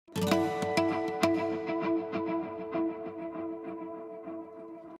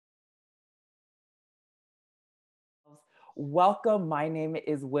Welcome. My name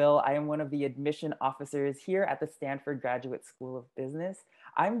is Will. I am one of the admission officers here at the Stanford Graduate School of Business.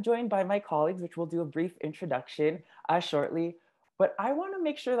 I'm joined by my colleagues, which will do a brief introduction shortly. But I want to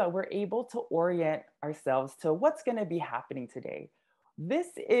make sure that we're able to orient ourselves to what's going to be happening today. This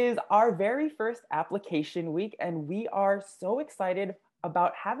is our very first application week, and we are so excited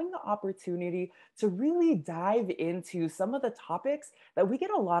about having the opportunity to really dive into some of the topics that we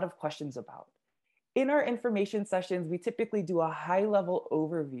get a lot of questions about. In our information sessions, we typically do a high-level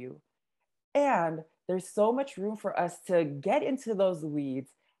overview, and there's so much room for us to get into those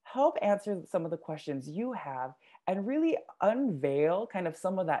weeds, help answer some of the questions you have, and really unveil kind of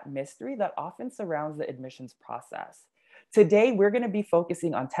some of that mystery that often surrounds the admissions process. Today, we're going to be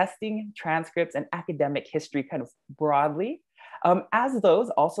focusing on testing, transcripts, and academic history kind of broadly, as those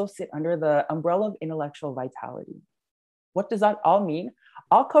also sit under the umbrella of intellectual vitality. What does that all mean?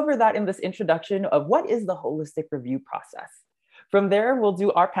 I'll cover that in this introduction of what is the holistic review process. From there, we'll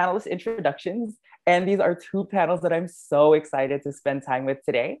do our panelist introductions. And these are two panels that I'm so excited to spend time with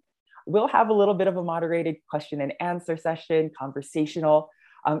today. We'll have a little bit of a moderated question and answer session, conversational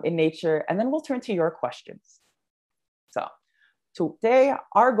in nature, and then we'll turn to your questions. So today,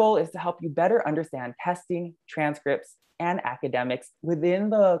 our goal is to help you better understand testing, transcripts, and academics within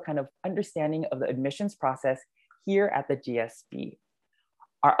the kind of understanding of the admissions process here at the GSB.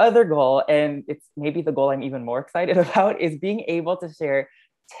 Our other goal, and it's maybe the goal I'm even more excited about, is being able to share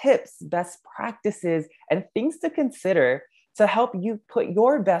tips, best practices, and things to consider to help you put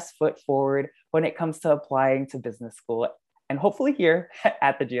your best foot forward when it comes to applying to business school, and hopefully here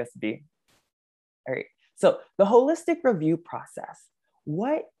at the GSB. All right, so the holistic review process,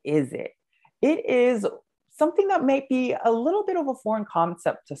 what is it? It is something that might be a little bit of a foreign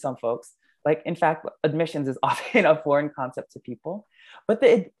concept to some folks. Like, in fact, admissions is often a foreign concept to people. But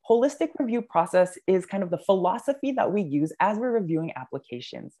the holistic review process is kind of the philosophy that we use as we're reviewing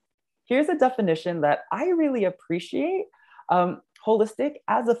applications. Here's a definition that I really appreciate. Holistic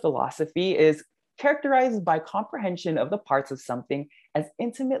as a philosophy is characterized by comprehension of the parts of something as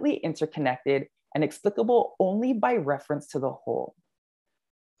intimately interconnected and explicable only by reference to the whole.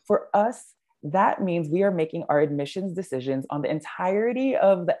 For us, that means we are making our admissions decisions on the entirety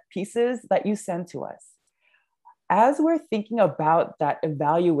of the pieces that you send to us. As we're thinking about that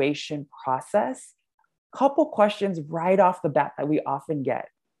evaluation process, a couple questions right off the bat that we often get.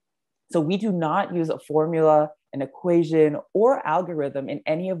 So we do not use a formula, an equation, or algorithm in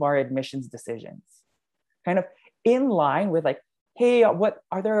any of our admissions decisions. Kind of in line with like, hey,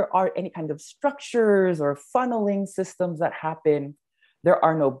 are any kind of structures or funneling systems that happen? There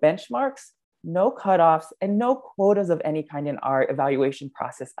are no benchmarks, no cutoffs, and no quotas of any kind in our evaluation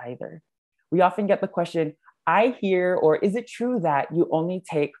process either. We often get the question, I hear, or is it true that you only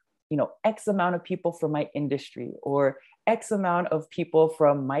take, X amount of people from my industry or X amount of people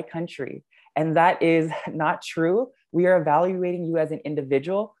from my country? And that is not true. We are evaluating you as an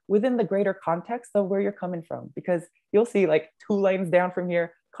individual within the greater context of where you're coming from, because you'll see like 2 lines down from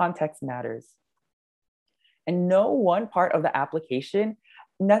here, context matters. And no one part of the application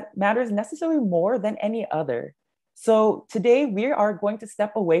matters necessarily more than any other. So today we are going to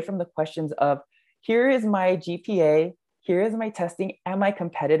step away from the questions of, here is my GPA, here is my testing, am I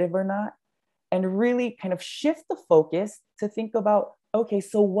competitive or not? And really kind of shift the focus to think about, okay,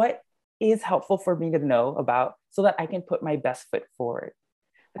 so what is helpful for me to know about so that I can put my best foot forward?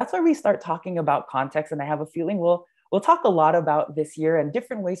 That's where we start talking about context. And I have a feeling we'll talk a lot about this year and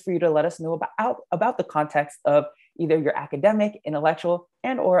different ways for you to let us know about the context of either your academic, intellectual,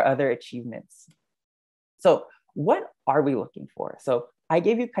 and or other achievements. So what are we looking for? So I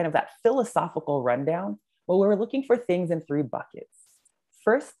gave you kind of that philosophical rundown. Well, we're looking for things in 3 buckets.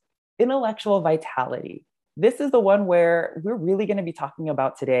 First, intellectual vitality. This is the one where we're really going to be talking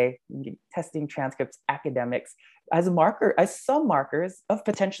about today, testing, transcripts, academics, as some markers of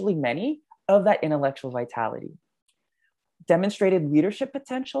potentially many of that intellectual vitality. Demonstrated leadership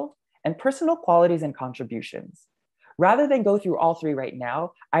potential, and personal qualities and contributions. Rather than go through all 3 right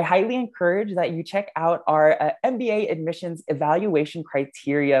now, I highly encourage that you check out our MBA admissions evaluation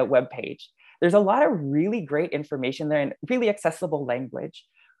criteria webpage. There's a lot of really great information there in really accessible language.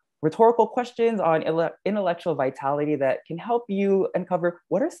 Rhetorical questions on intellectual vitality that can help you uncover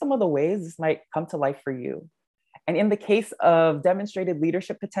what are some of the ways this might come to life for you. And in the case of demonstrated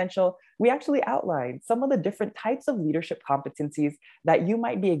leadership potential, we actually outlined some of the different types of leadership competencies that you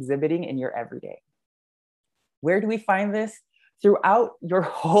might be exhibiting in your everyday. Where do we find this? Throughout your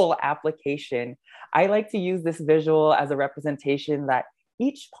whole application. I like to use this visual as a representation that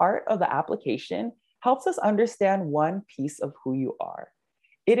each part of the application helps us understand one piece of who you are.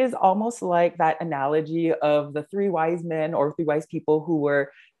 It is almost like that analogy of the three wise men or three wise people who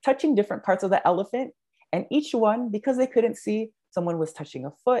were touching different parts of the elephant. And each one, because they couldn't see, someone was touching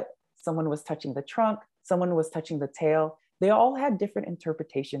a foot, someone was touching the trunk, someone was touching the tail. They all had different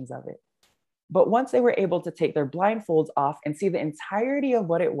interpretations of it. But once they were able to take their blindfolds off and see the entirety of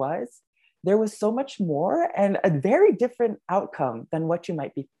what it was, there was so much more and a very different outcome than what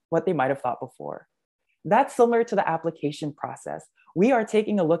they might have thought before. That's similar to the application process. We are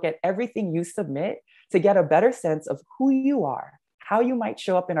taking a look at everything you submit to get a better sense of who you are, how you might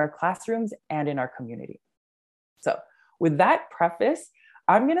show up in our classrooms and in our community. So with that preface,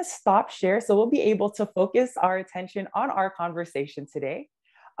 I'm going to stop share so we'll be able to focus our attention on our conversation today.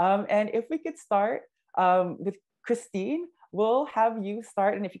 And if we could start with Christine, we'll have you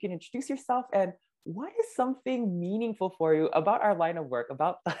start. And if you can introduce yourself and what is something meaningful for you about our line of work,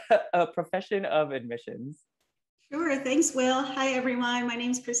 about a profession of admissions? Sure, thanks, Will. Hi, everyone. My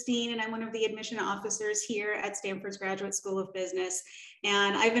name is Christine, and I'm one of the admission officers here at Stanford's Graduate School of Business.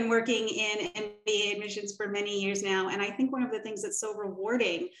 And I've been working in MBA admissions for many years now. And I think one of the things that's so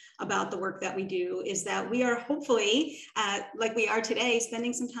rewarding about the work that we do is that we are hopefully, like we are today,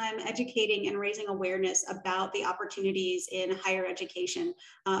 spending some time educating and raising awareness about the opportunities in higher education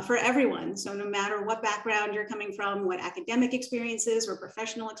for everyone. So no matter what background you're coming from, what academic experiences or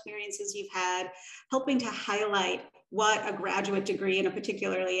professional experiences you've had, helping to highlight what a graduate degree, and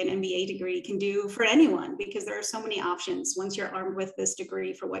particularly an MBA degree, can do for anyone, because there are so many options once you're armed with this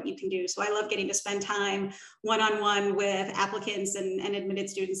degree for what you can do. So I love getting to spend time one-on-one with applicants and admitted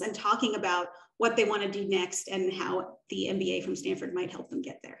students and talking about what they want to do next and how the MBA from Stanford might help them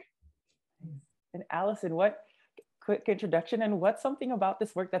get there. And Allison, what quick introduction and what's something about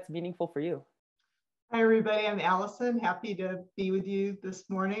this work that's meaningful for you? Hi, everybody. I'm Allison. Happy to be with you this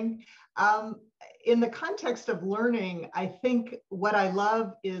morning. In the context of learning, I think what I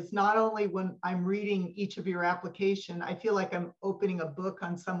love is not only when I'm reading each of your application, I feel like I'm opening a book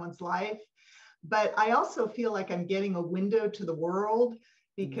on someone's life, but I also feel like I'm getting a window to the world,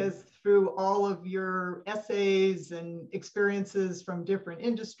 because through all of your essays and experiences from different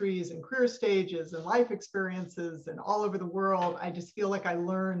industries and career stages and life experiences and all over the world, I just feel like I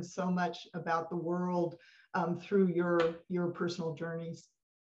learned so much about the world through your personal journeys.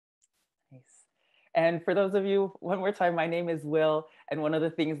 Nice. And for those of you, one more time, my name is Will. And one of the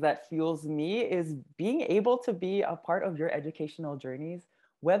things that fuels me is being able to be a part of your educational journeys.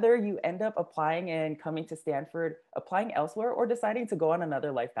 Whether you end up applying and coming to Stanford, applying elsewhere, or deciding to go on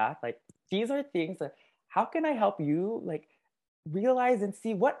another life path, like these are things that, how can I help you like realize and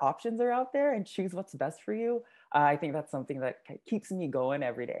see what options are out there and choose what's best for you? I think that's something that keeps me going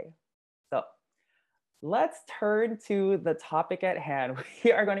every day. So let's turn to the topic at hand.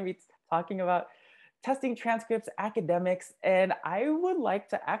 We are going to be talking about testing transcripts, academics, and I would like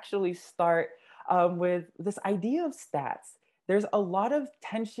to actually start with this idea of stats. There's a lot of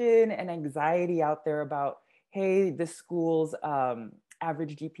tension and anxiety out there about, hey, this school's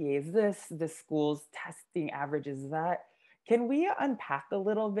average GPA is this school's testing average is that. Can we unpack a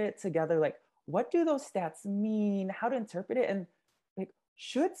little bit together, like, what do those stats mean, how to interpret it, and like,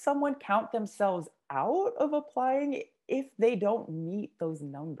 should someone count themselves out of applying if they don't meet those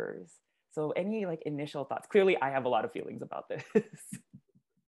numbers? So any like initial thoughts? Clearly, I have a lot of feelings about this.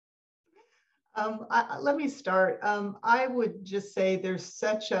 Let me start. I would just say there's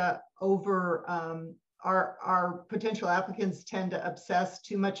such a our potential applicants tend to obsess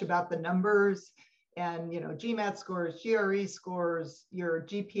too much about the numbers and, GMAT scores, GRE scores, your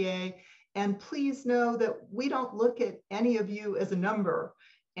GPA. And please know that we don't look at any of you as a number.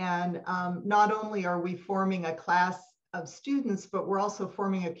 And not only are we forming a class of students, but we're also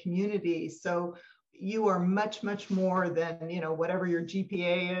forming a community. So you are much, much more than, whatever your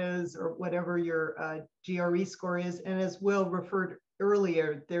GPA is or whatever your GRE score is. And as Will referred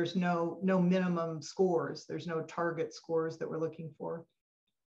earlier, there's no minimum scores. There's no target scores that we're looking for.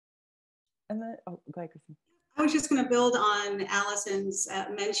 And then, oh, go ahead, Christine. I was just going to build on Allison's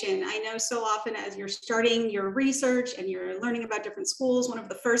mention. I know so often as you're starting your research and you're learning about different schools, one of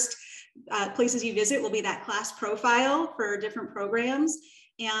the first places you visit will be that class profile for different programs.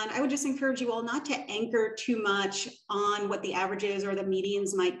 And I would just encourage you all not to anchor too much on what the averages or the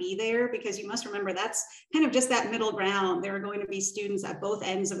medians might be there, because you must remember that's kind of just that middle ground. There are going to be students at both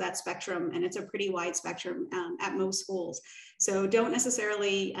ends of that spectrum, and it's a pretty wide spectrum at most schools. So don't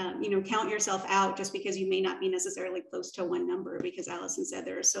necessarily, count yourself out just because you may not be necessarily close to one number, because Allison said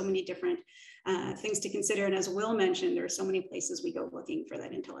there are so many different things to consider. And as Will mentioned, there are so many places we go looking for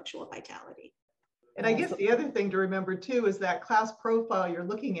that intellectual vitality. And I guess the other thing to remember too is that class profile you're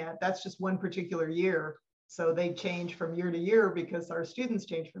looking at, that's just one particular year. So they change from year to year because our students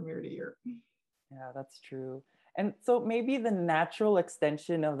change from year to year. Yeah, that's true. And so maybe the natural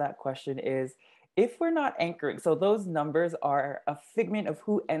extension of that question is, if we're not anchoring, so those numbers are a figment of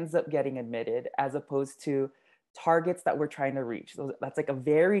who ends up getting admitted as opposed to targets that we're trying to reach. So that's like a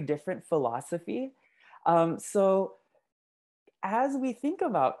very different philosophy. So as we think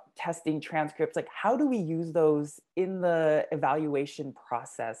about testing transcripts, like how do we use those in the evaluation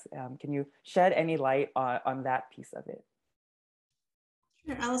process? Can you shed any light on that piece of it?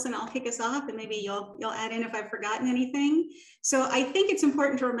 Sure, Allison, I'll kick us off and maybe you'll add in if I've forgotten anything. So I think it's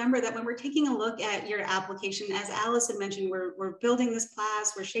important to remember that when we're taking a look at your application, as Allison mentioned, we're building this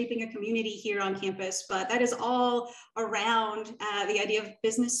class, we're shaping a community here on campus, but that is all around the idea of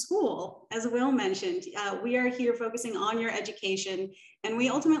business school. As Will mentioned, we are here focusing on your education, and we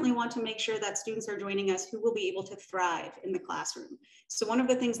ultimately want to make sure that students are joining us who will be able to thrive in the classroom. So one of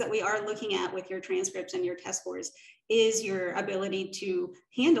the things that we are looking at with your transcripts and your test scores is your ability to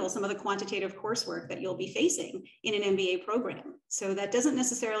handle some of the quantitative coursework that you'll be facing in an MBA program. So that doesn't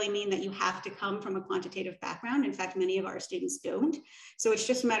necessarily mean that you have to come from a quantitative background. In fact, many of our students don't. So it's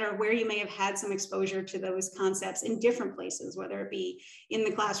just a matter of where you may have had some exposure to those concepts in different places, whether it be in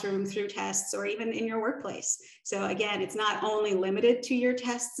the classroom through tests or even in your workplace. So again, it's not only limited to your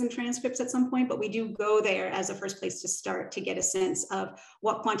tests and transcripts at some point, but we do go there as a first place to start to get a sense of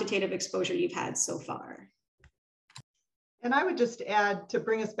what quantitative exposure you've had so far. And I would just add, to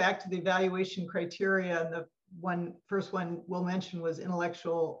bring us back to the evaluation criteria, and the first one we'll mention was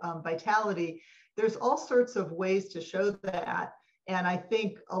intellectual vitality. There's all sorts of ways to show that. And I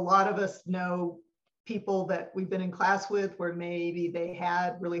think a lot of us know people that we've been in class with where maybe they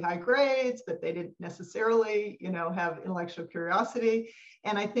had really high grades, but they didn't necessarily, have intellectual curiosity.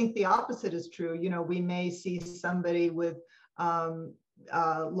 And I think the opposite is true. We may see somebody with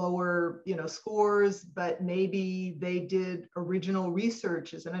lower scores, but maybe they did original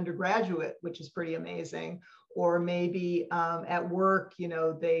research as an undergraduate, which is pretty amazing. Or maybe at work,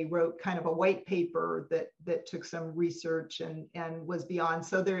 they wrote kind of a white paper that took some research and was beyond.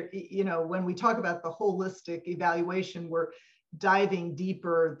 So there, when we talk about the holistic evaluation, we're diving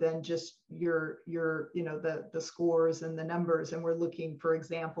deeper than just your the scores and the numbers, and we're looking for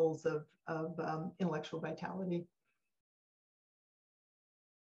examples of intellectual vitality.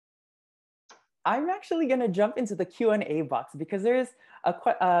 I'm actually going to jump into the Q&A box because there's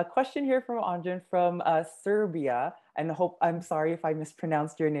a question here from Anjan from Serbia, and I'm sorry if I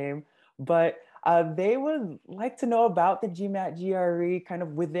mispronounced your name, but they would like to know about the GMAT GRE kind of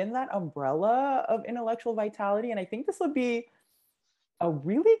within that umbrella of intellectual vitality. And I think this would be a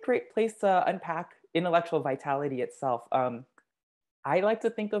really great place to unpack intellectual vitality itself. I like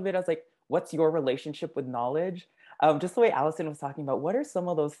to think of it as like, what's your relationship with knowledge? Just the way Allison was talking about, what are some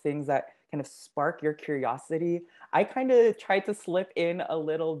of those things that kind of spark your curiosity? I kind of tried to slip in a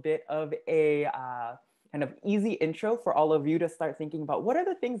little bit of a kind of easy intro for all of you to start thinking about what are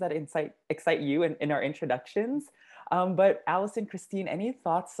the things that excite you in our introductions. But Allison, Christine, any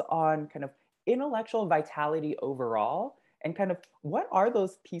thoughts on kind of intellectual vitality overall? And kind of what are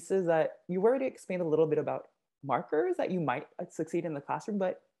those pieces that you already explained a little bit about markers that you might succeed in the classroom,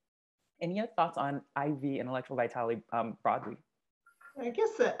 but any thoughts on IV intellectual vitality broadly? I guess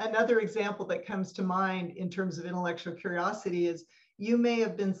another example that comes to mind in terms of intellectual curiosity is you may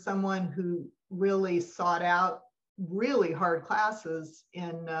have been someone who really sought out really hard classes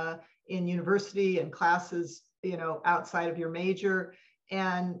in university and classes, outside of your major,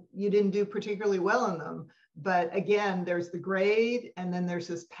 and you didn't do particularly well in them. But again, there's the grade, and then there's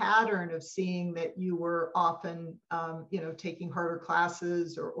this pattern of seeing that you were often, taking harder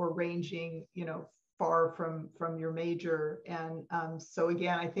classes or ranging, far from your major. And so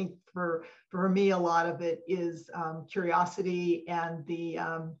again, I think for me, a lot of it is curiosity and the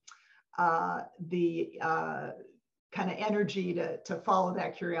kind of energy to follow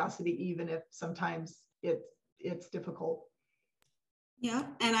that curiosity, even if sometimes it's difficult. Yeah,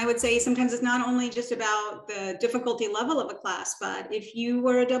 and I would say sometimes it's not only just about the difficulty level of a class, but if you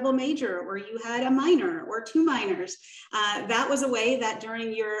were a double major or you had a minor or two minors, that was a way that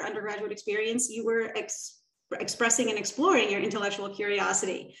during your undergraduate experience, you were expressing and exploring your intellectual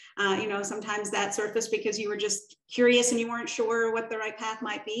curiosity. Sometimes that surfaced because you were just curious and you weren't sure what the right path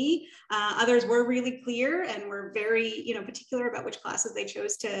might be. Others were really clear and were very, particular about which classes they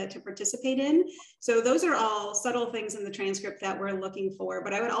chose to participate in. So those are all subtle things in the transcript that we're looking for.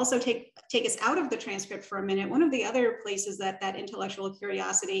 But I would also take us out of the transcript for a minute. One of the other places that intellectual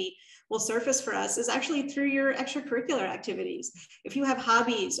curiosity will surface for us is actually through your extracurricular activities. If you have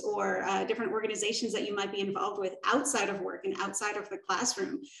hobbies or different organizations that you might be involved involved with outside of work and outside of the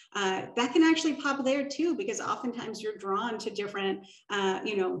classroom, that can actually pop there too, because oftentimes you're drawn to different,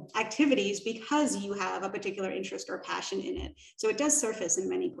 activities because you have a particular interest or passion in it. So it does surface in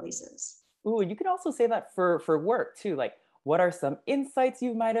many places. Ooh, you could also say that for work too. Like, what are some insights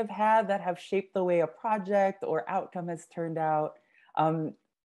you might have had that have shaped the way a project or outcome has turned out?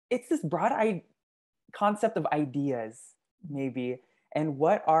 It's this broad concept of ideas, maybe. And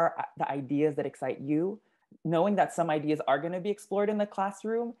what are the ideas that excite you? Knowing that some ideas are going to be explored in the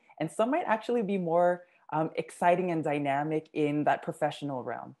classroom, and some might actually be more exciting and dynamic in that professional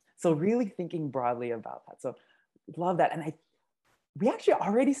realm. So really thinking broadly about that. So love that. And we actually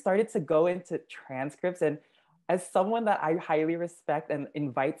already started to go into transcripts, and as someone that I highly respect and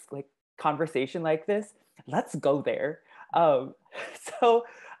invites like conversation like this, let's go there. Um, so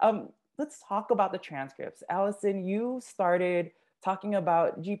let's talk about the transcripts. Allison, you started talking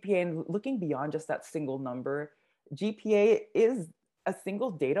about GPA and looking beyond just that single number. GPA is a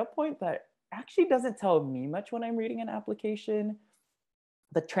single data point that actually doesn't tell me much when I'm reading an application.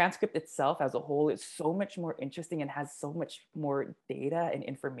 The transcript itself as a whole is so much more interesting and has so much more data and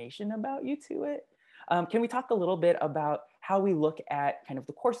information about you to it. Can we talk a little bit about how we look at kind of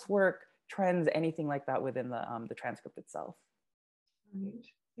the coursework, trends, anything like that within the transcript itself? Right.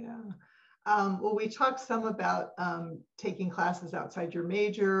 Yeah. Well, we talked some about taking classes outside your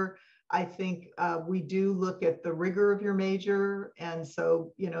major. I think we do look at the rigor of your major. And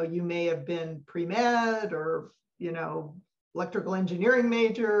so, you may have been pre-med or, electrical engineering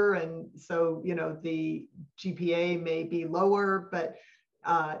major. And so, the GPA may be lower, but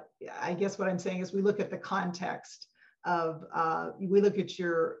I guess what I'm saying is we look at the context of, we look at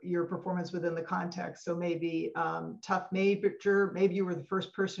your performance within the context. So maybe tough major, maybe you were the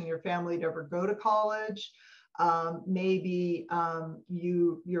first person in your family to ever go to college. Maybe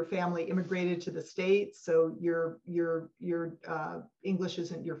your family immigrated to the States, so your English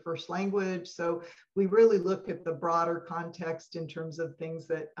isn't your first language. So we really look at the broader context in terms of things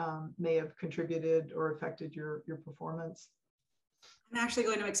that may have contributed or affected your performance. I'm actually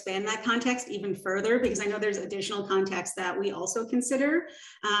going to expand that context even further, because I know there's additional context that we also consider,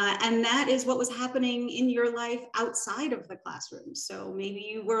 and that is what was happening in your life outside of the classroom. So maybe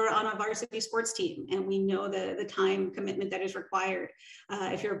you were on a varsity sports team, and we know the time commitment that is required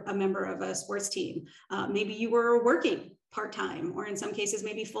if you're a member of a sports team. Maybe you were working part-time, or in some cases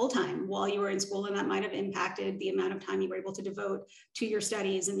maybe full-time while you were in school, and that might have impacted the amount of time you were able to devote to your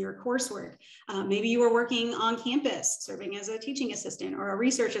studies and your coursework. Maybe you were working on campus, serving as a teaching assistant or a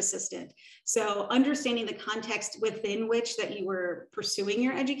research assistant. So understanding the context within which that you were pursuing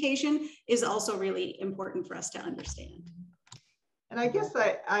your education is also really important for us to understand. And I guess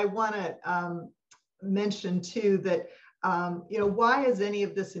I want to mention too that why is any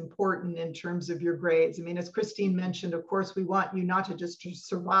of this important in terms of your grades? I mean, as Christine mentioned, of course, we want you not to just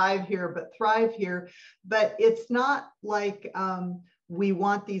survive here, but thrive here. But it's not like we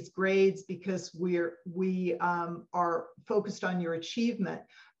want these grades because we are focused on your achievement.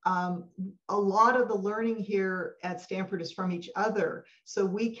 A lot of the learning here at Stanford is from each other. So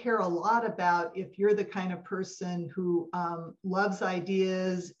we care a lot about if you're the kind of person who loves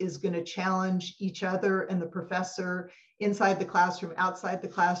ideas, is going to challenge each other and the professor inside the classroom, outside the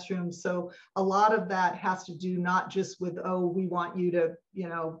classroom. So a lot of that has to do not just with, oh, we want you to,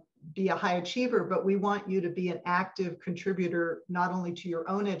 be a high achiever, but we want you to be an active contributor, not only to your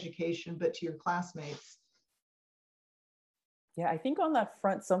own education, but to your classmates. Yeah, I think on that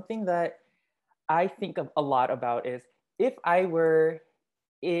front, something that I think of a lot about is if I were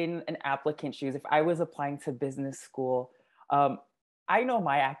in an applicant's shoes, if I was applying to business school, I know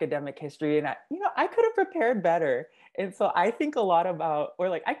my academic history, and I could have prepared better. And so I think a lot about, or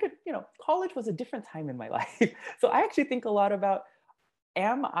like I could, college was a different time in my life. So I actually think a lot about,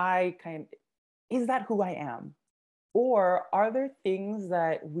 is that who I am? Or are there things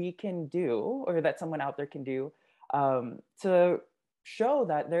that we can do, or that someone out there can do to show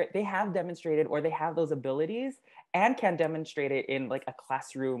that they have demonstrated, or they have those abilities and can demonstrate it in like a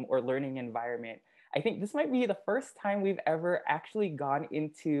classroom or learning environment. I think this might be the first time we've ever actually gone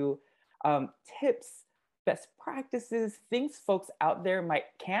into tips, best practices, things folks out there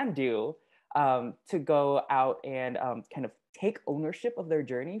can do to go out and kind of take ownership of their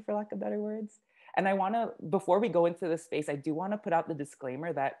journey, for lack of better words. And I want to, before we go into this space, I do want to put out the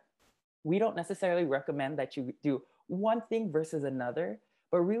disclaimer that we don't necessarily recommend that you do one thing versus another,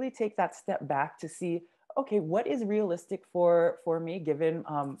 but really take that step back to see, okay, what is realistic for me, given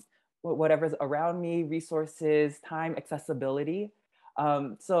whatever's around me, resources, time, accessibility.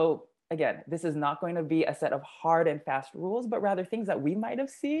 So again, this is not going to be a set of hard and fast rules, but rather things that we might have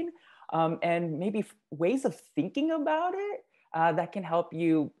seen and maybe ways of thinking about it that can help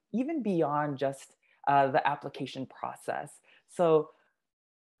you even beyond just the application process. So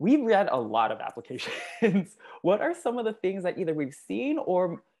we've read a lot of applications. What are some of the things that either we've seen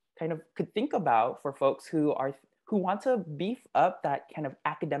or kind of could think about for folks who want to beef up that kind of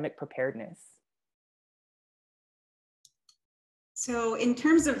academic preparedness? So in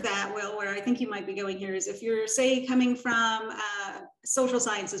terms of that, Will, where I think you might be going here is if you're, say, coming from a social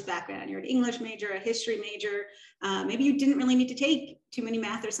sciences background, you're an English major, a history major, maybe you didn't really need to take too many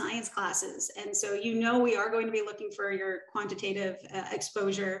math or science classes. And so we are going to be looking for your quantitative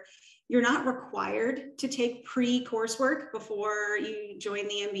exposure. You're not required to take pre-coursework before you join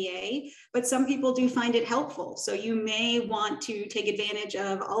the MBA, but some people do find it helpful. So you may want to take advantage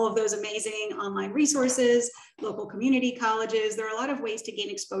of all of those amazing online resources, local community colleges. There are a lot of ways to gain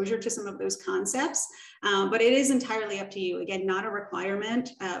exposure to some of those concepts, but it is entirely up to you. Again, not a requirement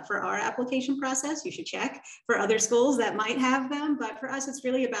for our application process. You should check for other schools that might have them, but for us, it's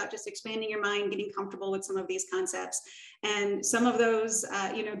really about just expanding your mind, getting comfortable with some of these concepts. And some of those,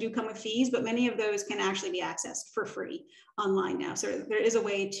 do come with fees, but many of those can actually be accessed for free online now. So there is a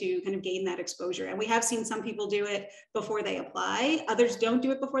way to kind of gain that exposure. And we have seen some people do it before they apply. Others don't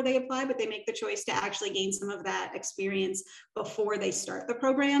do it before they apply, but they make the choice to actually gain some of that experience before they start the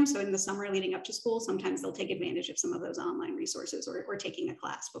program. So in the summer leading up to school, sometimes they'll take advantage of some of those online resources or taking a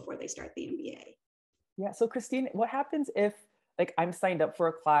class before they start the MBA. Yeah. So Christine, what happens if like I'm signed up for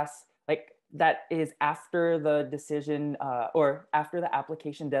a class like that is after the decision or after the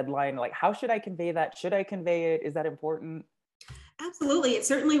application deadline? Like, how should I convey that? Should I convey it? Is that important? Absolutely. It's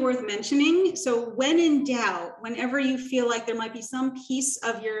certainly worth mentioning. So when in doubt, whenever you feel like there might be some piece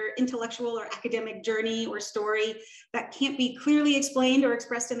of your intellectual or academic journey or story that can't be clearly explained or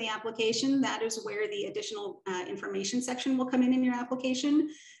expressed in the application, that is where the additional information section will come in your application,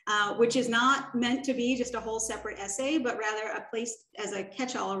 which is not meant to be just a whole separate essay, but rather a place as a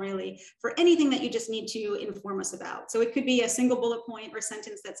catch-all really for anything that you just need to inform us about. So it could be a single bullet point or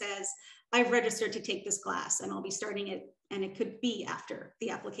sentence that says, I've registered to take this class and I'll be starting it, and it could be after the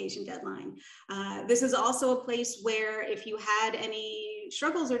application deadline. This is also a place where if you had any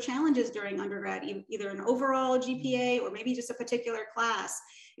struggles or challenges during undergrad, either an overall GPA or maybe just a particular class,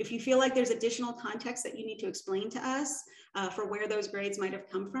 if you feel like there's additional context that you need to explain to us for where those grades might have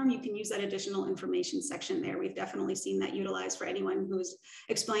come from, you can use that additional information section there. We've definitely seen that utilized for anyone who's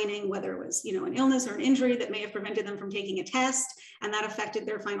explaining whether it was an illness or an injury that may have prevented them from taking a test and that affected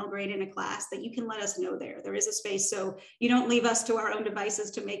their final grade in a class, that you can let us know there. There is a space, so you don't leave us to our own devices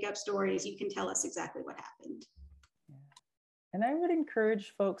to make up stories. You can tell us exactly what happened. Yeah. And I would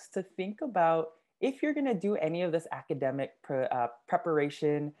encourage folks to think about if you're going to do any of this academic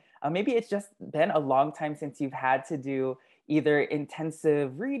preparation, maybe it's just been a long time since you've had to do either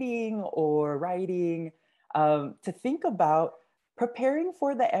intensive reading or writing, to think about preparing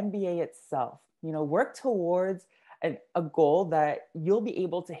for the MBA itself. Work towards a goal that you'll be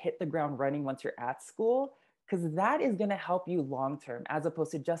able to hit the ground running once you're at school, because that is going to help you long term, as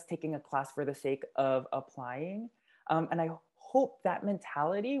opposed to just taking a class for the sake of applying. And I hope that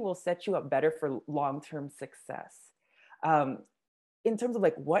mentality will set you up better for long-term success. In terms of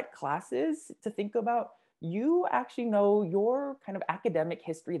like what classes to think about, you actually know your kind of academic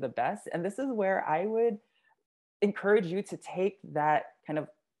history the best. And this is where I would encourage you to take that kind of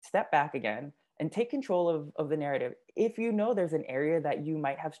step back again and take control of the narrative. If you know there's an area that you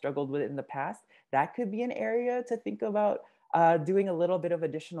might have struggled with in the past, that could be an area to think about doing a little bit of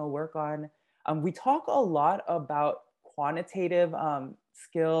additional work on. We talk a lot about quantitative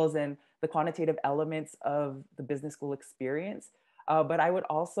skills and the quantitative elements of the business school experience, but I would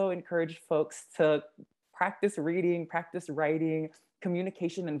also encourage folks to practice reading, practice writing.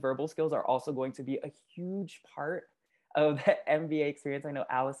 Communication and verbal skills are also going to be a huge part of the MBA experience. I know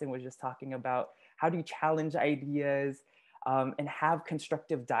Allison was just talking about how do you challenge ideas and have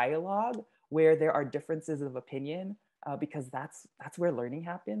constructive dialogue where there are differences of opinion, because that's where learning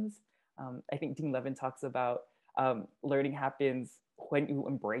happens. I think Dean Levin talks about learning happens when you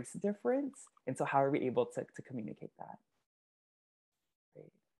embrace difference. And so how are we able to communicate that?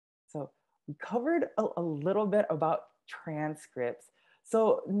 Great. So we covered a little bit about transcripts.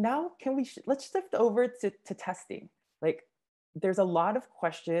 So now let's shift over to testing. Like there's a lot of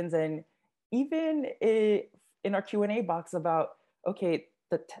questions, and even in our Q&A box about, okay,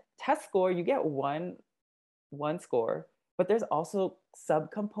 the test score, you get one score, but there's also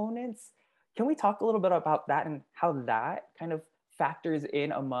subcomponents. Can we talk a little bit about that and how that kind of factors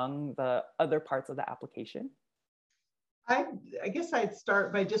in among the other parts of the application? I guess I'd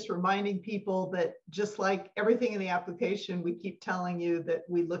start by just reminding people that just like everything in the application, we keep telling you that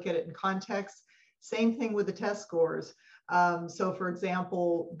we look at it in context. Same thing with the test scores. So for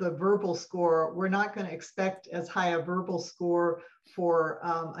example, the verbal score, we're not going to expect as high a verbal score for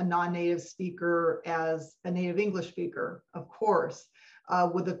a non-native speaker as a native English speaker, of course.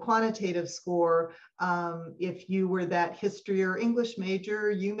 With a quantitative score, if you were that history or English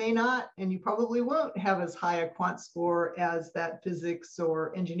major, you may not, and you probably won't have as high a quant score as that physics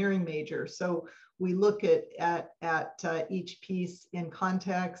or engineering major. So we look at each piece in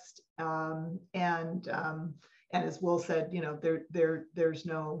context, and as Will said, you know, there's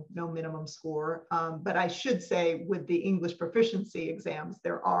no minimum score. But I should say with the English proficiency exams,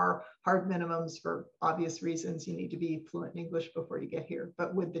 there are hard minimums for obvious reasons. You need to be fluent in English before you get here.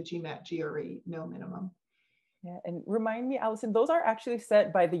 But with the GMAT, GRE, no minimum. Yeah, and remind me, Allison, those are actually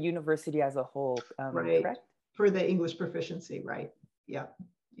set by the university as a whole, right. Correct? For the English proficiency, right? Yeah,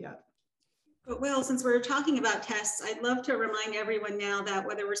 yeah. But Will, since we're talking about tests, I'd love to remind everyone now that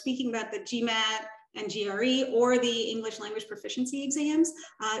whether we're speaking about the GMAT and GRE or the English language proficiency exams,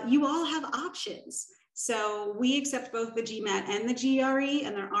 you all have options. So we accept both the GMAT and the GRE,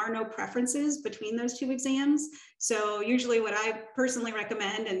 and there are no preferences between those two exams. So usually what I personally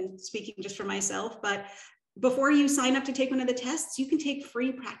recommend, and speaking just for myself, but before you sign up to take one of the tests, you can take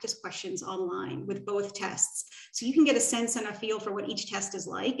free practice questions online with both tests. So you can get a sense and a feel for what each test is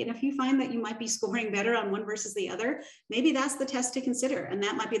like. And if you find that you might be scoring better on one versus the other, maybe that's the test to consider. And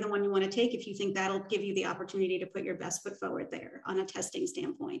that might be the one you want to take if you think that'll give you the opportunity to put your best foot forward there on a testing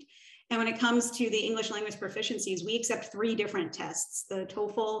standpoint. And when it comes to the English language proficiencies, we accept 3 different tests: the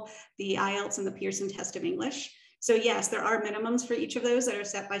TOEFL, the IELTS, and the Pearson test of English. So yes, there are minimums for each of those that are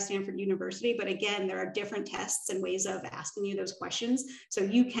set by Stanford University, but again, there are different tests and ways of asking you those questions. So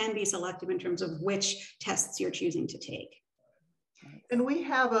you can be selective in terms of which tests you're choosing to take. And we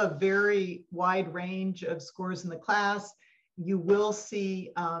have a very wide range of scores in the class. You will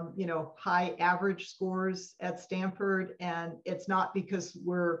see, you know, high average scores at Stanford, and it's not because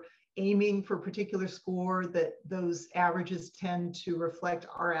we're aiming for a particular score that those averages tend to reflect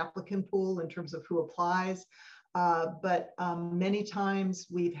our applicant pool in terms of who applies. But many times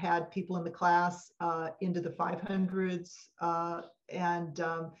we've had people in the class into the 500s, and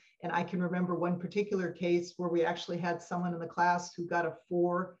I can remember one particular case where we actually had someone in the class who got a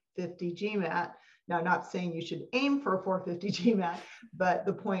 450 GMAT. Now, not saying you should aim for a 450 GMAT, but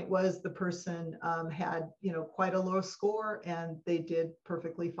the point was the person had, you know, quite a low score, and they did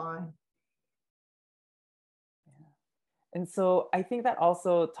perfectly fine. Yeah. And so I think that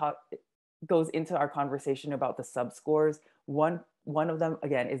also goes into our conversation about the subscores. One of them,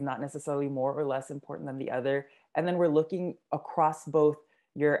 again, is not necessarily more or less important than the other. And then we're looking across both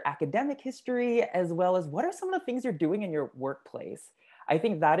your academic history as well as what are some of the things you're doing in your workplace. I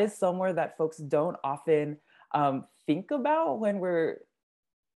think that is somewhere that folks don't often think about when we're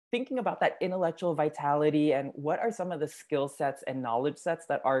thinking about that intellectual vitality and what are some of the skill sets and knowledge sets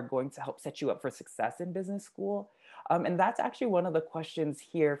that are going to help set you up for success in business school. And that's actually one of the questions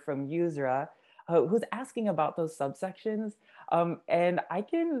here from Yusra, who's asking about those subsections. And I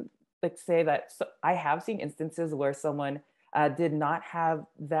can say that I have seen instances where someone did not have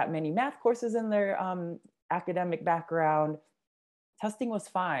that many math courses in their academic background. Testing was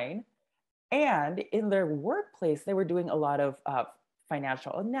fine. And in their workplace, they were doing a lot of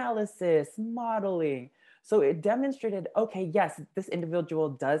financial analysis, modeling. So it demonstrated, okay, yes, this individual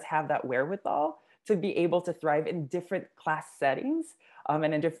does have that wherewithal to be able to thrive in different class settings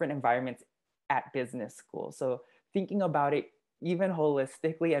and in different environments at business school. So thinking about it even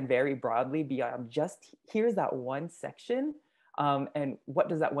holistically and very broadly beyond just here's that one section. And what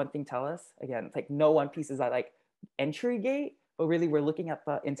does that one thing tell us? Again, it's like no one piece is that like entry gate, but really we're looking at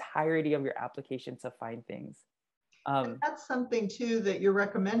the entirety of your application to find things. That's something too that your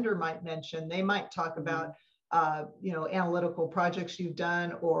recommender might mention. They might talk about you know, analytical projects you've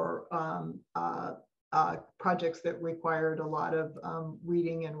done or projects that required a lot of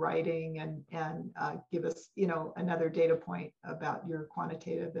reading and writing, and give us, you know, another data point about your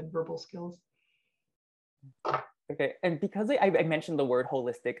quantitative and verbal skills. Okay, and because I mentioned the word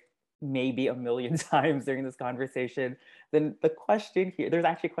holistic maybe a million times during this conversation, then the question here, there's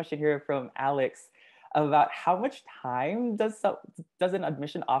actually a question here from Alex about how much time does an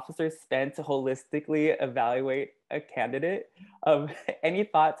admission officer spend to holistically evaluate a candidate? Any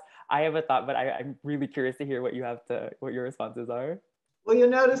thoughts? I have a thought, but I'm really curious to hear what your responses are. Well, you'll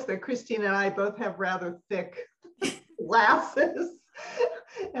notice that Christine and I both have rather thick glasses,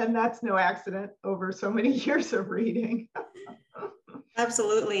 and that's no accident over so many years of reading.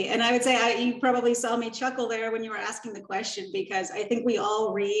 Absolutely. And I would say you probably saw me chuckle there when you were asking the question, because I think we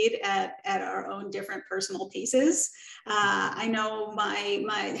all read at our own different personal paces. I know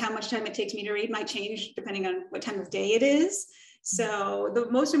how much time it takes me to read might change depending on what time of day it is. So the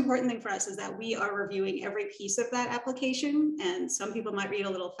most important thing for us is that we are reviewing every piece of that application. And some people might read a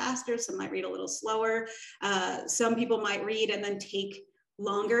little faster, some might read a little slower. Some people might read and then take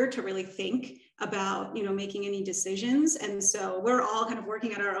longer to really think about, making any decisions. And so we're all kind of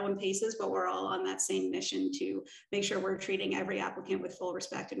working at our own paces, but we're all on that same mission to make sure we're treating every applicant with full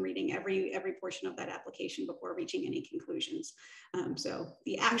respect and reading every portion of that application before reaching any conclusions. So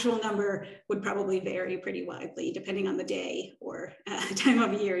the actual number would probably vary pretty widely depending on the day or time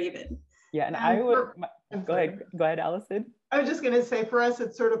of year even. Yeah, and I would, go ahead, Allison. I was just going to say, for us,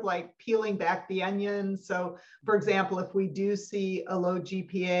 it's sort of like peeling back the onion. So, for example, if we do see a low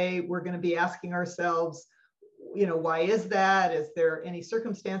GPA, we're going to be asking ourselves, why is that? Is there any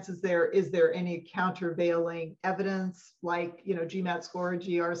circumstances there? Is there any countervailing evidence like, GMAT score,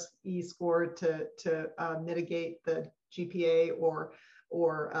 GRE score to mitigate the GPA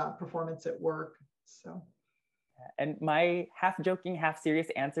or performance at work? So, and my half joking, half serious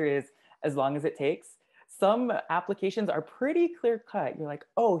answer is as long as it takes. Some applications are pretty clear cut. You're like,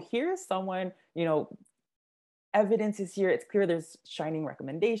 oh, here's someone, evidence is here. It's clear there's shining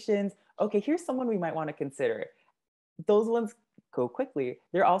recommendations. Okay, here's someone we might want to consider. Those ones go quickly.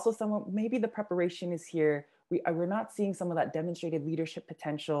 There are also someone, maybe the preparation is here. We're not seeing some of that demonstrated leadership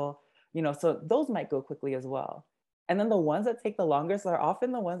potential, so those might go quickly as well. And then the ones that take the longest are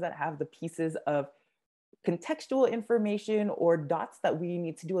often the ones that have the pieces of contextual information or dots that we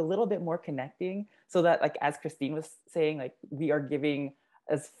need to do a little bit more connecting, so that, like, as Christine was saying, like, we are giving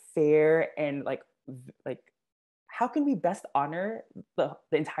as fair and like how can we best honor the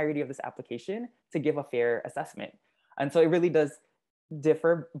entirety of this application to give a fair assessment. And so it really does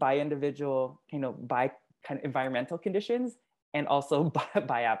differ by individual, by kind of environmental conditions and also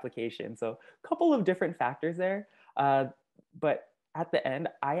by application. So a couple of different factors there, but at the end,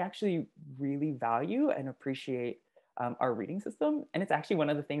 I actually really value and appreciate our reading system. And it's actually one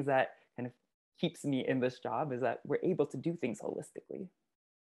of the things that kind of keeps me in this job, is that we're able to do things holistically.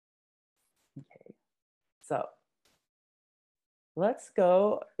 Okay, so let's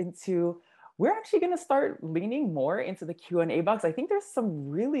go into, we're actually going to start leaning more into the Q&A box. I think there's some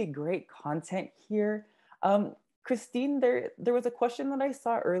really great content here. Christine, there was a question that I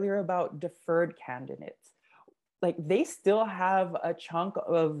saw earlier about deferred candidates. Like, they still have a chunk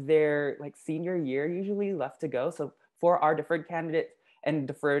of their senior year usually left to go. So for our deferred candidate and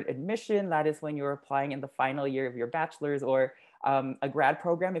deferred admission, that is when you're applying in the final year of your bachelor's or a grad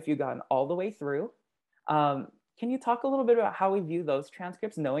program if you've gone all the way through. Can you talk a little bit about how we view those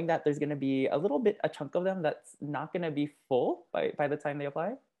transcripts, knowing that there's going to be a chunk of them that's not going to be full by the time they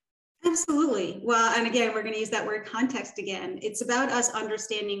apply? Absolutely. Well, and again, we're going to use that word context again. It's about us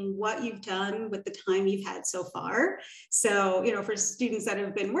understanding what you've done with the time you've had so far. So, for students that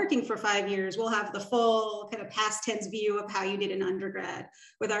have been working for 5 years, we'll have the full kind of past tense view of how you did in undergrad.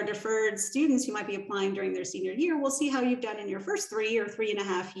 With our deferred students who might be applying during their senior year, we'll see how you've done in your first 3 or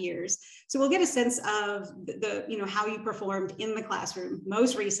 3.5 years. So we'll get a sense of how you performed in the classroom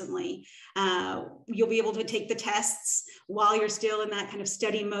most recently. You'll be able to take the tests while you're still in that kind of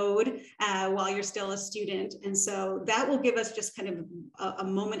study mode, while you're still a student. And so that will give us just kind of a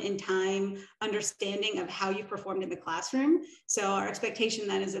moment in time understanding of how you performed in the classroom. So our expectation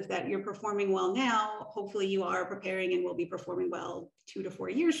then is if that you're performing well now, hopefully you are preparing and will be performing well 2 to 4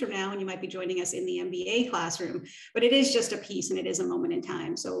 years from now, and you might be joining us in the MBA classroom. But it is just a piece and it is a moment in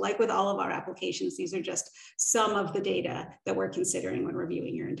time. So like with all of our applications, these are just some of the data that we're considering when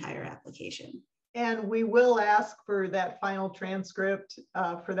reviewing your entire application. And we will ask for that final transcript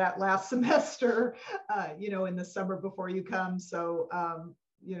for that last semester, in the summer before you come. So,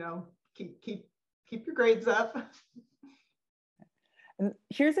 keep your grades up. And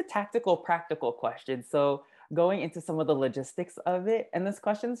here's a tactical, practical question. So going into some of the logistics of it, and this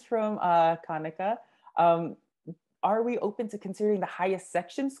question's from Kanika. Are we open to considering the highest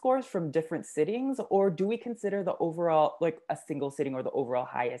section scores from different sittings, or do we consider the overall, a single sitting or the overall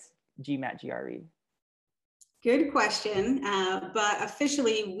highest GMAT GRE? Good question, but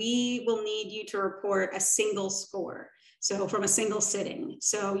officially we will need you to report a single score. So from a single sitting.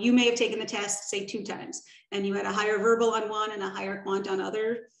 So you may have taken the test, say 2 times, and you had a higher verbal on one and a higher quant on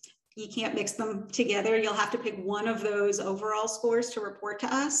other. You can't mix them together. You'll have to pick one of those overall scores to report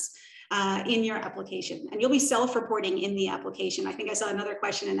to us in your application. And you'll be self-reporting in the application. I think I saw another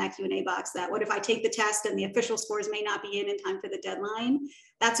question in that Q&A box that what if I take the test and the official scores may not be in time for the deadline?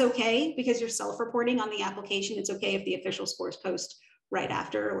 That's okay because you're self-reporting on the application. It's okay if the official scores post right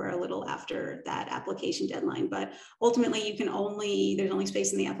after or a little after that application deadline. But ultimately, there's only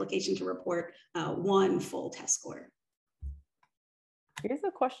space in the application to report one full test score. Here's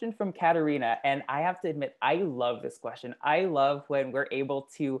a question from Katerina, and I have to admit, I love this question. I love when we're able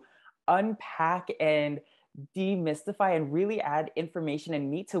to unpack and demystify and really add information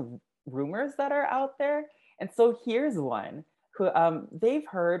and meat to rumors that are out there. And so here's one who they've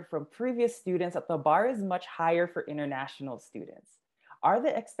heard from previous students that the bar is much higher for international students. Are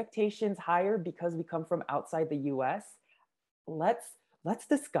the expectations higher because we come from outside the US? Let's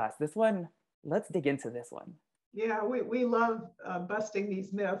discuss this one. Let's dig into this one. Yeah, we love busting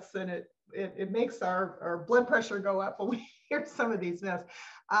these myths, and it makes our blood pressure go up when we hear some of these myths.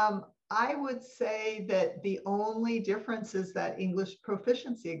 I would say that the only difference is that English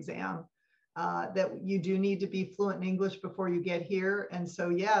proficiency exam, that you do need to be fluent in English before you get here. And so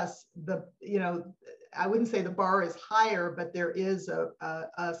yes, I wouldn't say the bar is higher, but there is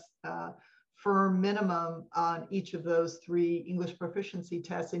a firm minimum on each of those 3 English proficiency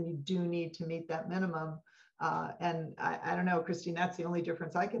tests, and you do need to meet that minimum. And I don't know, Christine, that's the only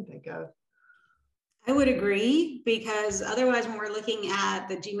difference I can think of. I would agree, because otherwise when we're looking at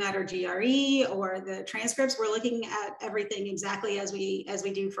the GMAT or GRE or the transcripts, we're looking at everything exactly as we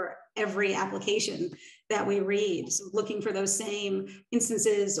do for every application that we read. So looking for those same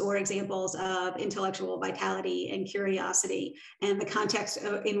instances or examples of intellectual vitality and curiosity, and the context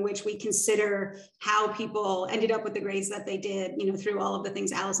in which we consider how people ended up with the grades that they did, through all of the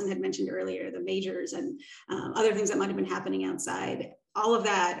things Allison had mentioned earlier, the majors and other things that might have been happening outside. All of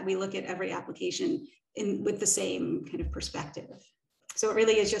that, we look at every application with the same kind of perspective. So it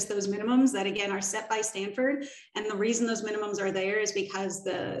really is just those minimums that, again, are set by Stanford. And the reason those minimums are there is because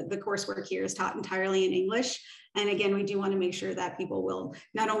the coursework here is taught entirely in English. And again, we do want to make sure that people will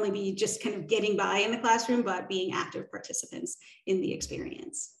not only be just kind of getting by in the classroom, but being active participants in the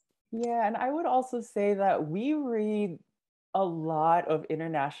experience. Yeah, and I would also say that we read a lot of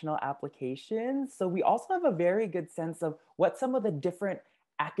international applications. So we also have a very good sense of what some of the different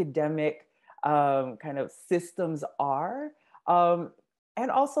academic kind of systems are. And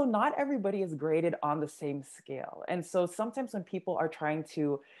also not everybody is graded on the same scale. And so sometimes when people are trying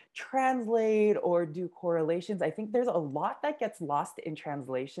to translate or do correlations, I think there's a lot that gets lost in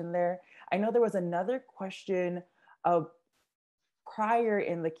translation there. I know there was another question prior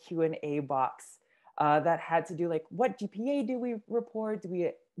in the Q&A box that had to do like, what GPA do we report? Do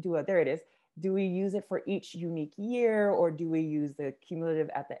we do it? There it is. Do we use it for each unique year, or do we use the cumulative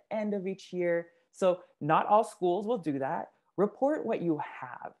at the end of each year? So not all schools will do that. Report what you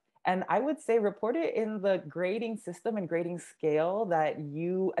have. And I would say report it in the grading system and grading scale that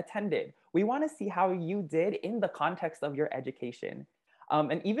you attended. We want to see how you did in the context of your education.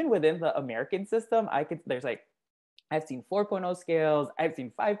 And even within the American system, I've seen 4.0 scales, I've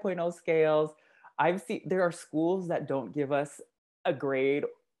seen 5.0 scales. There are schools that don't give us a grade,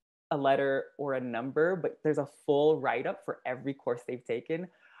 a letter, or a number, but there's a full write-up for every course they've taken.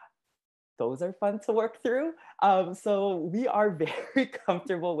 Those are fun to work through. So we are very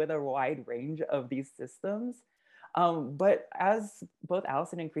comfortable with a wide range of these systems. But as both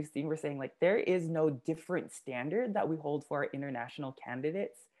Allison and Christine were saying, like, there is no different standard that we hold for our international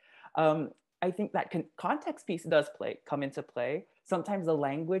candidates. I think that context piece does come into play. Sometimes the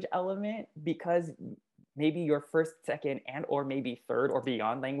language element, because maybe your first, second, and or maybe third or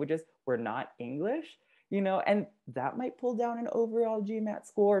beyond languages were not English, and that might pull down an overall GMAT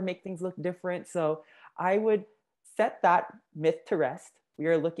score, make things look different. So I would set that myth to rest. We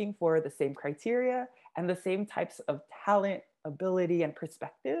are looking for the same criteria and the same types of talent, ability, and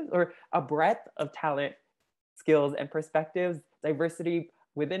perspectives, or a breadth of talent, skills, and perspectives, diversity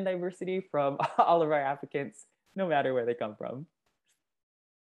within diversity from all of our applicants, no matter where they come from.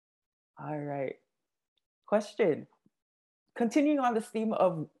 All right. Question. Continuing on this theme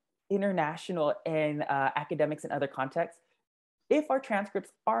of international and academics in other contexts, if our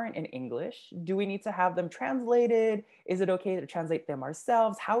transcripts aren't in English, do we need to have them translated? Is it okay to translate them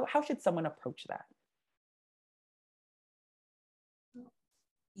ourselves? How should someone approach that?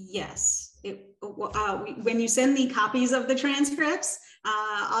 Yes. When you send the copies of the transcripts,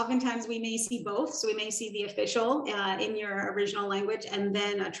 oftentimes we may see both. So we may see the official in your original language and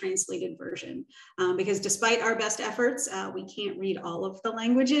then a translated version. Because despite our best efforts, we can't read all of the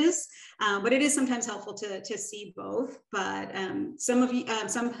languages, but it is sometimes helpful to see both. But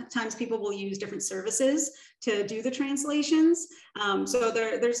sometimes people will use different services to do the translations. So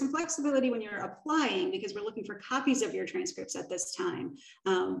there's some flexibility when you're applying, because we're looking for copies of your transcripts at this time.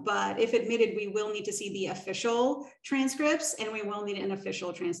 But if admitted, we will need to see the official transcripts, and we will need an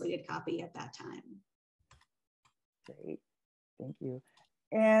official translated copy at that time. Great. Thank you.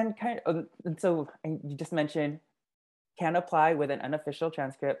 And and so and you just mentioned can apply with an unofficial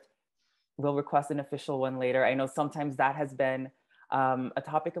transcript. We'll request an official one later. I know sometimes that has been a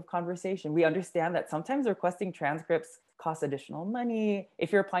topic of conversation. We understand that sometimes requesting transcripts costs additional money.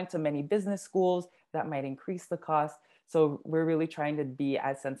 If you're applying to many business schools, that might increase the cost. So we're really trying to be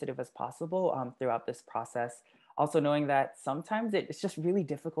as sensitive as possible throughout this process. Also knowing that sometimes it's just really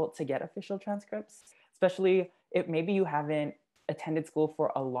difficult to get official transcripts, especially if maybe you haven't attended school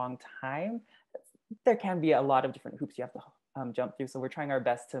for a long time. There can be a lot of different hoops you have to jump through. So we're trying our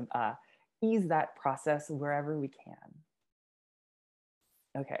best to ease that process wherever we can.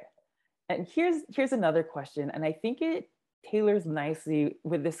 Okay, and here's another question, and I think it tailors nicely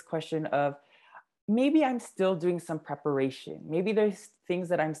with this question of maybe I'm still doing some preparation. Maybe there's things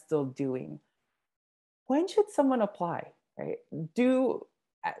that I'm still doing. When should someone apply, right?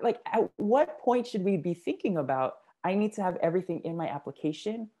 At what point should we be thinking about, I need to have everything in my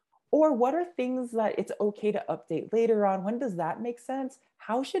application? Or what are things that it's okay to update later on? When does that make sense?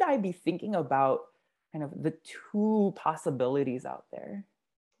 How should I be thinking about kind of the two possibilities out there?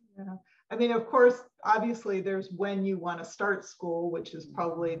 Yeah. I mean, of course, obviously there's when you want to start school, which is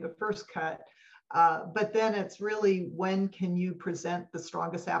probably the first cut. But then it's really when can you present the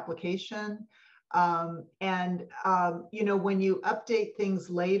strongest application? When you update things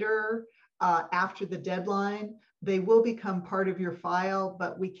later after the deadline, they will become part of your file,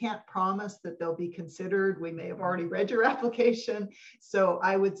 but we can't promise that they'll be considered. We may have already read your application. So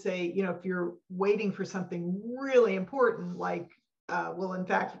I would say, if you're waiting for something really important, like, in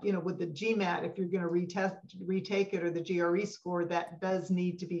fact, with the GMAT, if you're going to retake it, or the GRE score, that does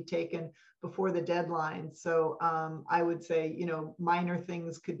need to be taken before the deadline. So I would say, minor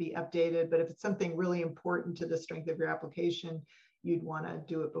things could be updated, but if it's something really important to the strength of your application, you'd want to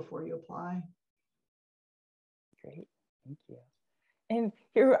do it before you apply. Great, thank you. And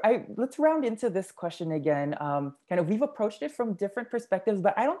here, let's round into this question again. We've approached it from different perspectives,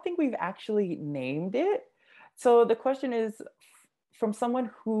 but I don't think we've actually named it. So the question is from someone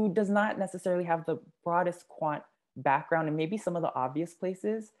who does not necessarily have the broadest quant background and maybe some of the obvious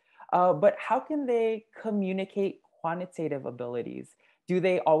places, but how can they communicate quantitative abilities? Do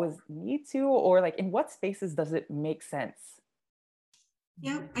they always need to, or like in what spaces does it make sense?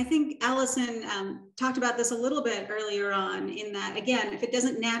 Yeah, I think Allison talked about this a little bit earlier on, in that, again, if it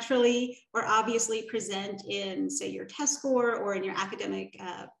doesn't naturally or obviously present in, say, your test score or in your academic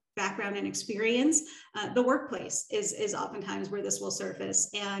background and experience, the workplace is oftentimes where this will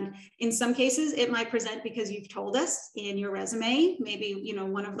surface. And in some cases, it might present because you've told us in your resume, maybe,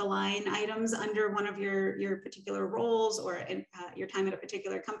 one of the line items under one of your particular roles, or in, your time at a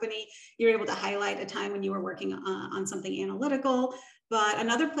particular company, you're able to highlight a time when you were working on something analytical. But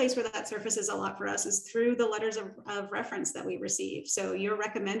another place where that surfaces a lot for us is through the letters of reference that we receive. So your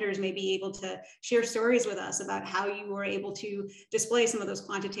recommenders may be able to share stories with us about how you were able to display some of those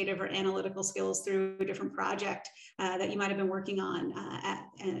quantitative or analytical skills through a different project that you might have been working on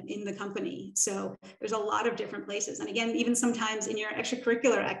in the company. So there's a lot of different places. And again, even sometimes in your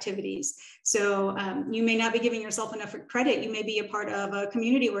extracurricular activities. So you may not be giving yourself enough credit. You may be a part of a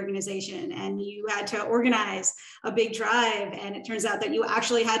community organization and you had to organize a big drive, and it turns out that you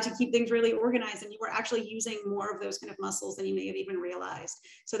actually had to keep things really organized, and you were actually using more of those kind of muscles than you may have even realized.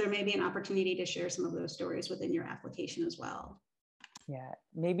 So there may be an opportunity to share some of those stories within your application as well. Yeah,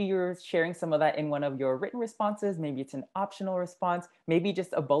 maybe you're sharing some of that in one of your written responses. Maybe it's an optional response, maybe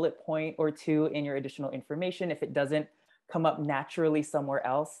just a bullet point or two in your additional information if it doesn't come up naturally somewhere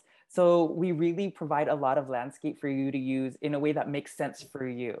else. So we really provide a lot of landscape for you to use in a way that makes sense for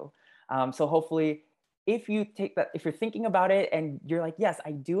you. So hopefully, if you take that, if you're thinking about it and you're like, yes,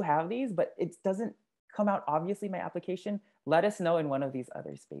 I do have these, but it doesn't come out obviously my application, let us know in one of these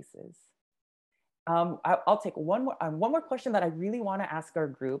other spaces. I'll take one more question that I really want to ask our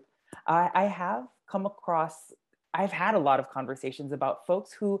group. I have come across, I've had a lot of conversations about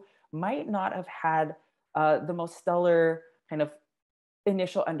folks who might not have had the most stellar kind of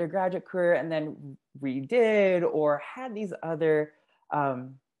initial undergraduate career and then redid or had these other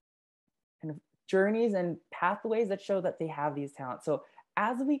kind of journeys and pathways that show that they have these talents. So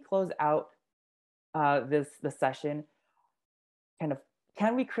as we close out the session, kind of,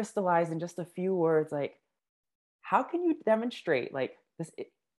 can we crystallize in just a few words, like, how can you demonstrate like this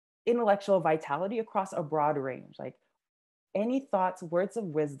intellectual vitality across a broad range? Like, any thoughts, words of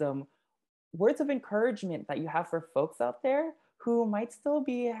wisdom, words of encouragement that you have for folks out there who might still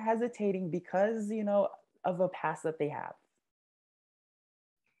be hesitating because, of a past that they have?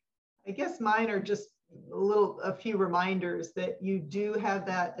 I guess mine are just a few reminders that you do have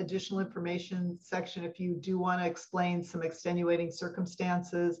that additional information section if you do want to explain some extenuating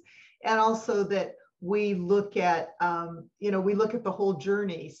circumstances, and also that we look at, we look at the whole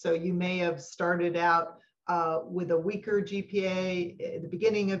journey. So you may have started out with a weaker GPA at the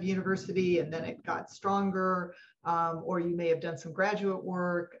beginning of university, and then it got stronger, or you may have done some graduate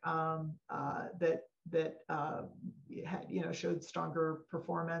work that showed stronger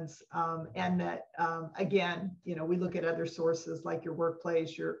performance, and that again, we look at other sources like your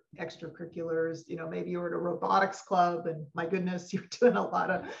workplace, your extracurriculars. Maybe you were at a robotics club, and my goodness, you're doing a lot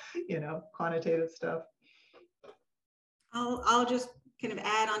of quantitative stuff. I'll just kind of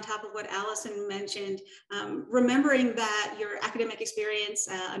add on top of what Allison mentioned, remembering that your academic experience,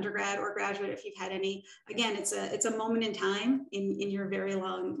 undergrad or graduate, if you've had any, again, it's a moment in time in your very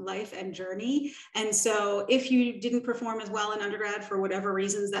long life and journey. And so if you didn't perform as well in undergrad for whatever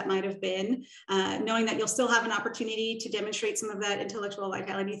reasons that might have been, knowing that you'll still have an opportunity to demonstrate some of that intellectual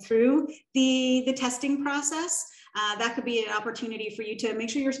vitality through the testing process. That could be an opportunity for you to make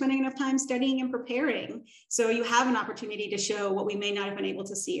sure you're spending enough time studying and preparing, so you have an opportunity to show what we may not have been able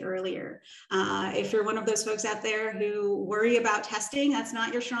to see earlier. If you're one of those folks out there who worry about testing, that's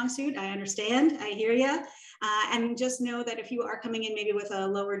not your strong suit. I understand, I hear you. And just know that if you are coming in maybe with a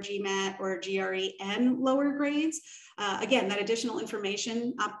lower GMAT or GRE and lower grades, again, that additional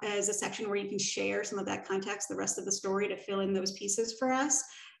information as a section where you can share some of that context, the rest of the story, to fill in those pieces for us.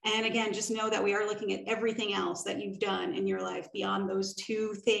 And again, just know that we are looking at everything else that you've done in your life beyond those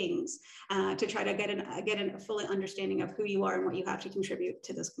two things, to try to get a full understanding of who you are and what you have to contribute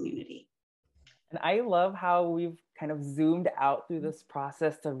to this community. And I love how we've kind of zoomed out through this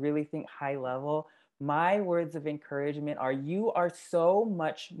process to really think high level. My words of encouragement are, you are so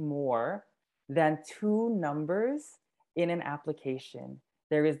much more than two numbers in an application.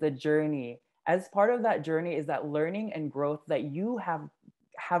 There is the journey. As part of that journey is that learning and growth that you have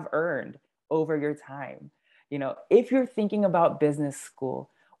earned over your time. If you're thinking about business school,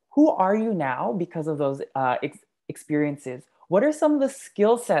 who are you now because of those experiences? What are some of the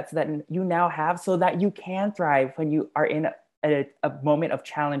skill sets that you now have so that you can thrive when you are in a moment of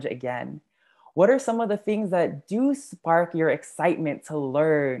challenge again? What are some of the things that do spark your excitement to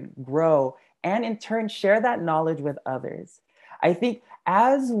learn, grow, and in turn share that knowledge with others? I think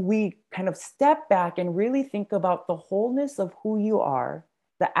as we kind of step back and really think about the wholeness of who you are,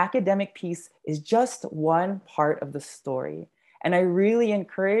 the academic piece is just one part of the story. And I really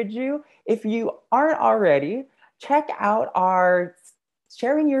encourage you, if you aren't already, check out our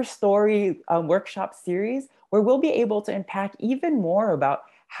Sharing Your Story workshop series, where we'll be able to unpack even more about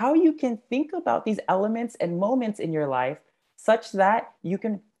how you can think about these elements and moments in your life such that you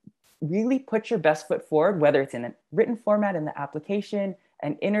can really put your best foot forward, whether it's in a written format in the application,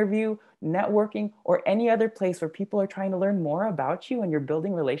 an interview, networking, or any other place where people are trying to learn more about you and you're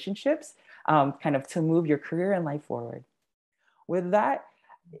building relationships, kind of to move your career and life forward. With that,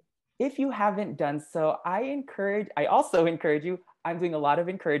 if you haven't done so, I also encourage you, I'm doing a lot of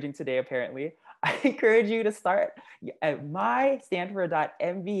encouraging today, apparently. I encourage you to start at my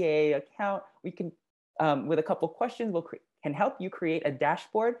Stanford.MBA account. We can, with a couple questions, can help you create a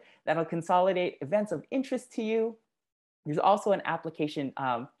dashboard that'll consolidate events of interest to you. There's also an application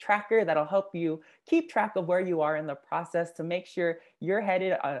tracker that'll help you keep track of where you are in the process to make sure you're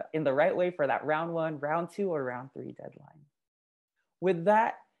headed in the right way for that round 1, round 2, or round 3 deadline. With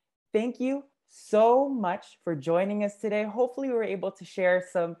that, thank you so much for joining us today. Hopefully we were able to share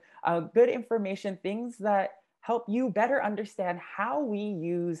some good information, things that help you better understand how we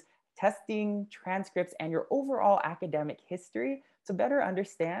use testing, transcripts, and your overall academic history to better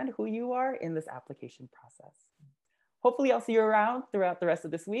understand who you are in this application process. Hopefully I'll see you around throughout the rest of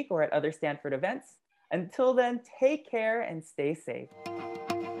this week or at other Stanford events. Until then, take care and stay safe.